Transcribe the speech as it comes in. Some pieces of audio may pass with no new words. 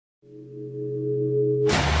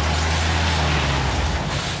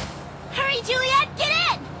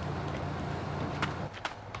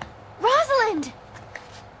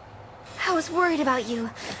worried about you.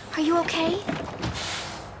 Are you okay?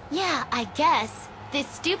 Yeah, I guess. This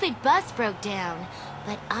stupid bus broke down,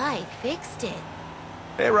 but I fixed it.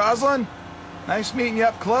 Hey, Rosalind. Nice meeting you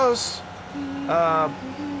up close. How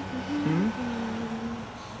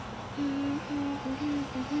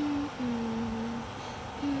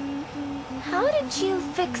did you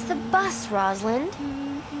fix the bus, Rosalind?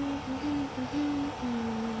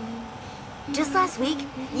 Just last week,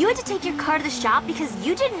 you had to take your car to the shop because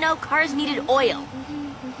you didn't know cars needed oil.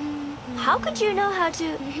 How could you know how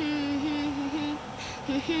to...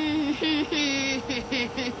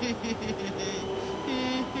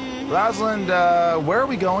 Rosalind, where are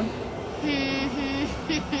we going?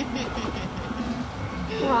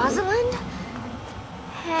 Rosalind?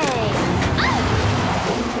 Hey.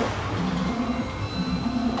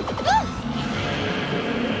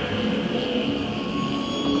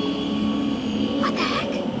 What the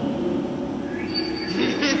heck?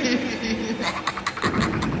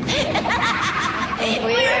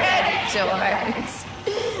 We're headed towards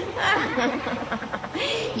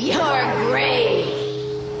your grave.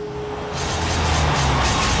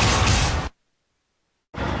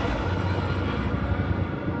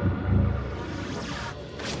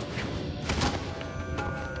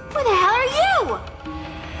 Where the hell are you?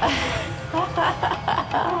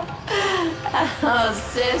 Oh,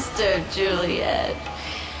 Sister Juliet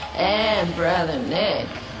and Brother Nick.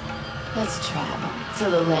 Let's travel to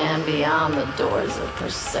the land beyond the doors of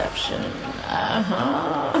perception.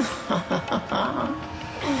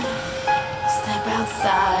 Step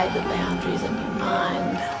outside the boundaries of your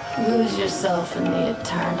mind. Lose yourself in the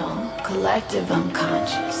eternal, collective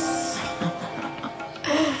unconscious.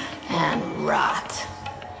 And rot.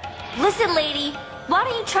 Listen, lady, why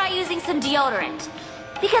don't you try using some deodorant?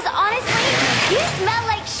 Because honestly, you smell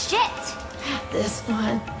like shit. This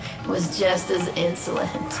one was just as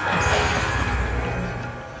insolent.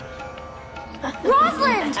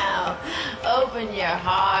 Rosalind! Now, open your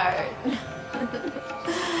heart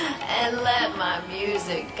and let my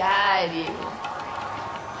music guide you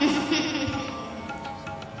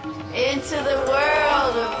into the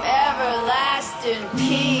world of everlasting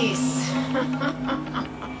peace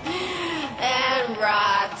and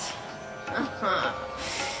rot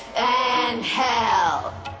and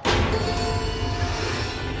hell.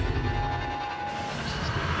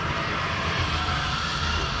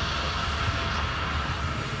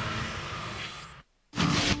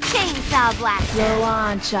 Chainsaw Blaster. Go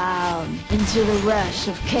on, child, into the rush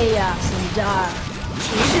of chaos and dark.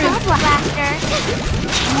 Chainsaw Blaster.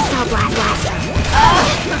 Chainsaw Blaster.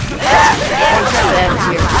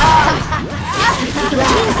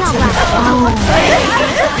 Chainsaw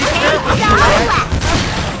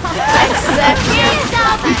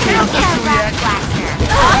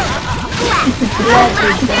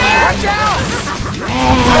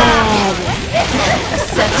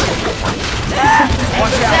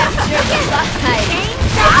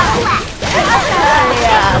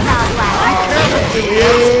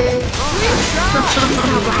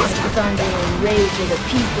Thunder and rage of the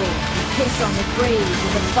people, piss on the graves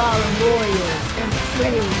of the fallen warriors, and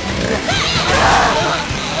pray.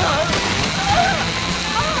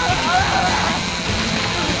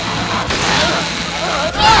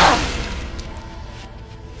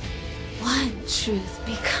 One truth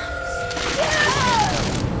becomes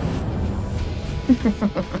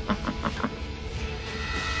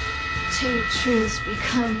two truths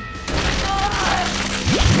become.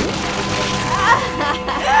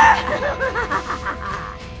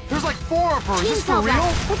 There's like 4 of her. Is this for real?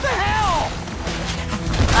 What the hell?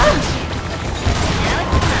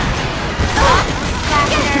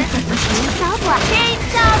 Chainsaw Blaster.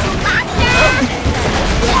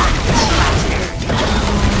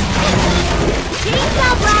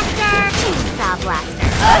 Chainsaw Blaster. Chainsaw Blaster.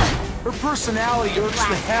 Her personality irks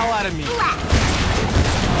the hell out of me.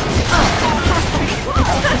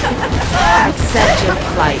 Accept your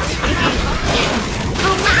flight.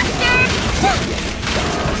 Blaster.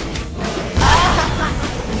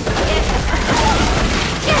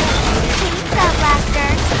 Chainsaw Blaster.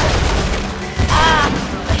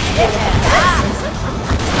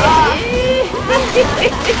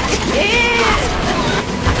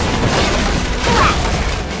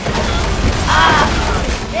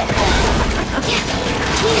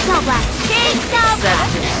 Chainsaw Blaster. Chainsaw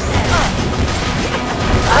Blaster.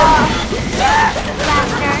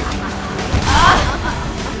 Blaster.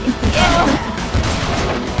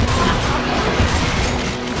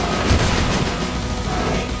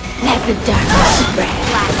 Let the darkness spread.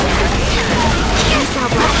 Blaster. Chainsaw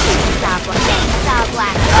Blaster. Chainsaw Blaster. Chainsaw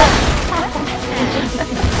Blaster.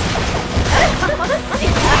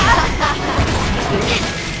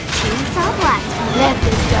 Blaster. Let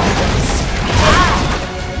the darkness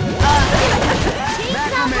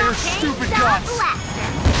Macramator, stupid guts!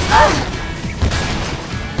 Blaster.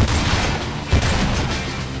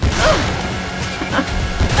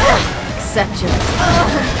 accept your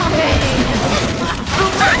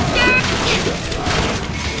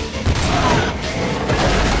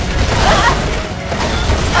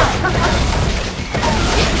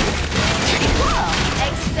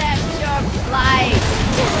Accept your plight.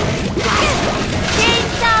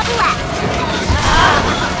 Chainsaw Blaster.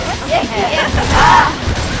 Accept your plight.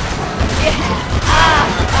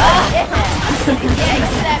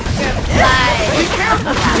 Be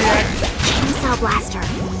careful, Juliet! Chainsaw Blaster.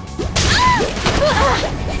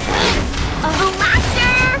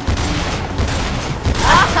 Blaster!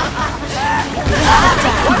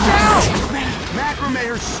 Watch out!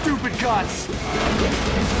 Macramator, stupid guts!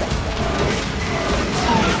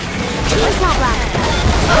 Chainsaw Blaster.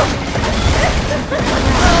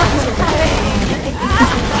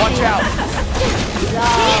 Watch out!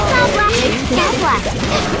 Chainsaw Blaster.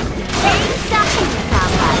 Chainsaw Blaster. Chainsaw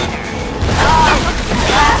Blaster.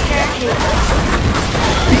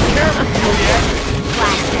 Be careful, Juliet!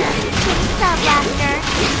 Blaster. Chainsaw Blaster.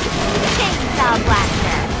 Chainsaw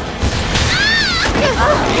Blaster.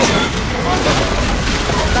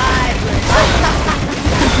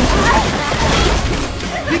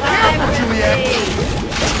 Be careful, Juliet!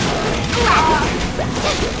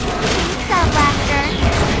 Chainsaw Blaster.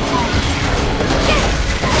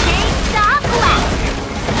 Chainsaw Blaster.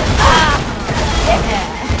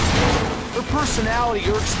 Her personality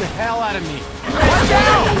irks the hell out of me. Watch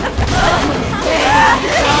out!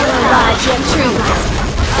 True Blaster.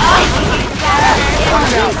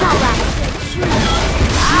 Watch out! Chainsaw Blaster.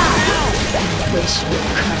 Wish with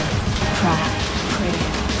courage, pride, prayer,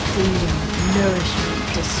 freedom, nourishment,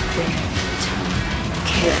 despair, time,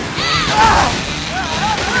 care.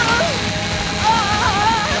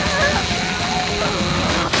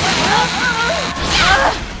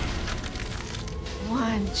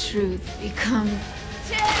 One truth become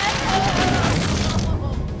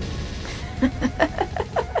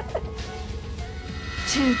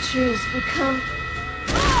two truths become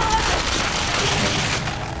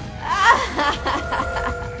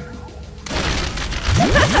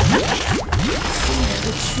see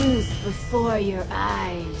the truth before your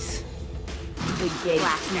eyes. The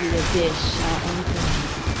gates to the abyss shall open.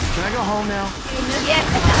 Can I go home now?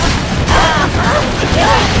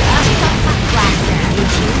 Blaster.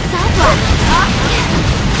 Chainsaw Blaster.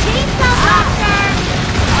 Chainsaw Blaster.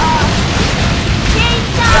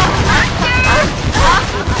 Chainsaw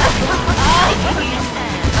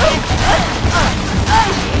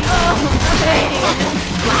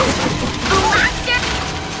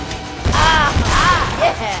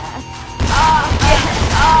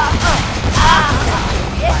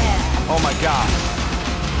Oh my god.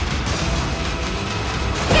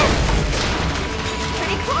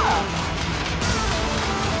 Pretty cool.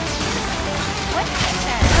 What's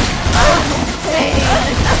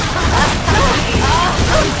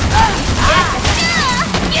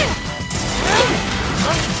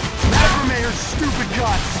Macramator, stupid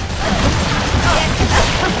guts!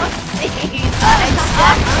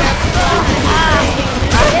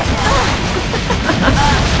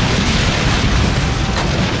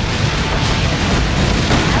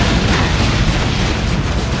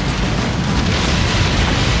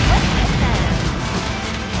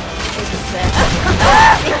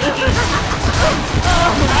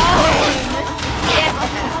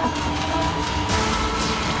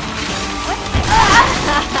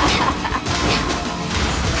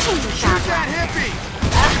 Shoot that hippie!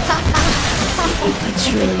 A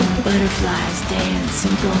trillion butterflies dance,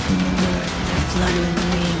 engulfing the earth, their fluttering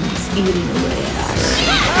wings eating away at our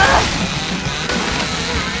earth.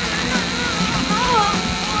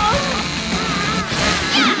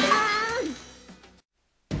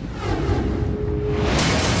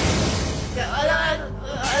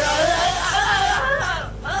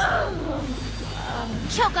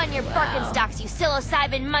 Choke on your Birkenstocks, you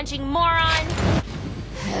psilocybin munching moron!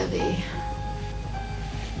 Heavy.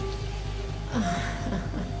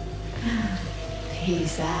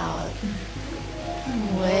 Peace out.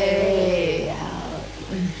 Way out.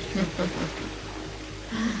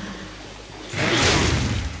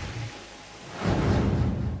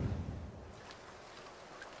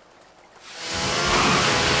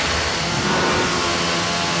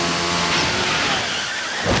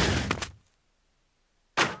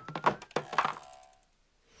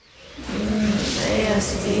 May I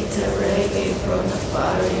speak to Reggae from the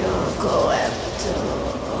Barrio Coa?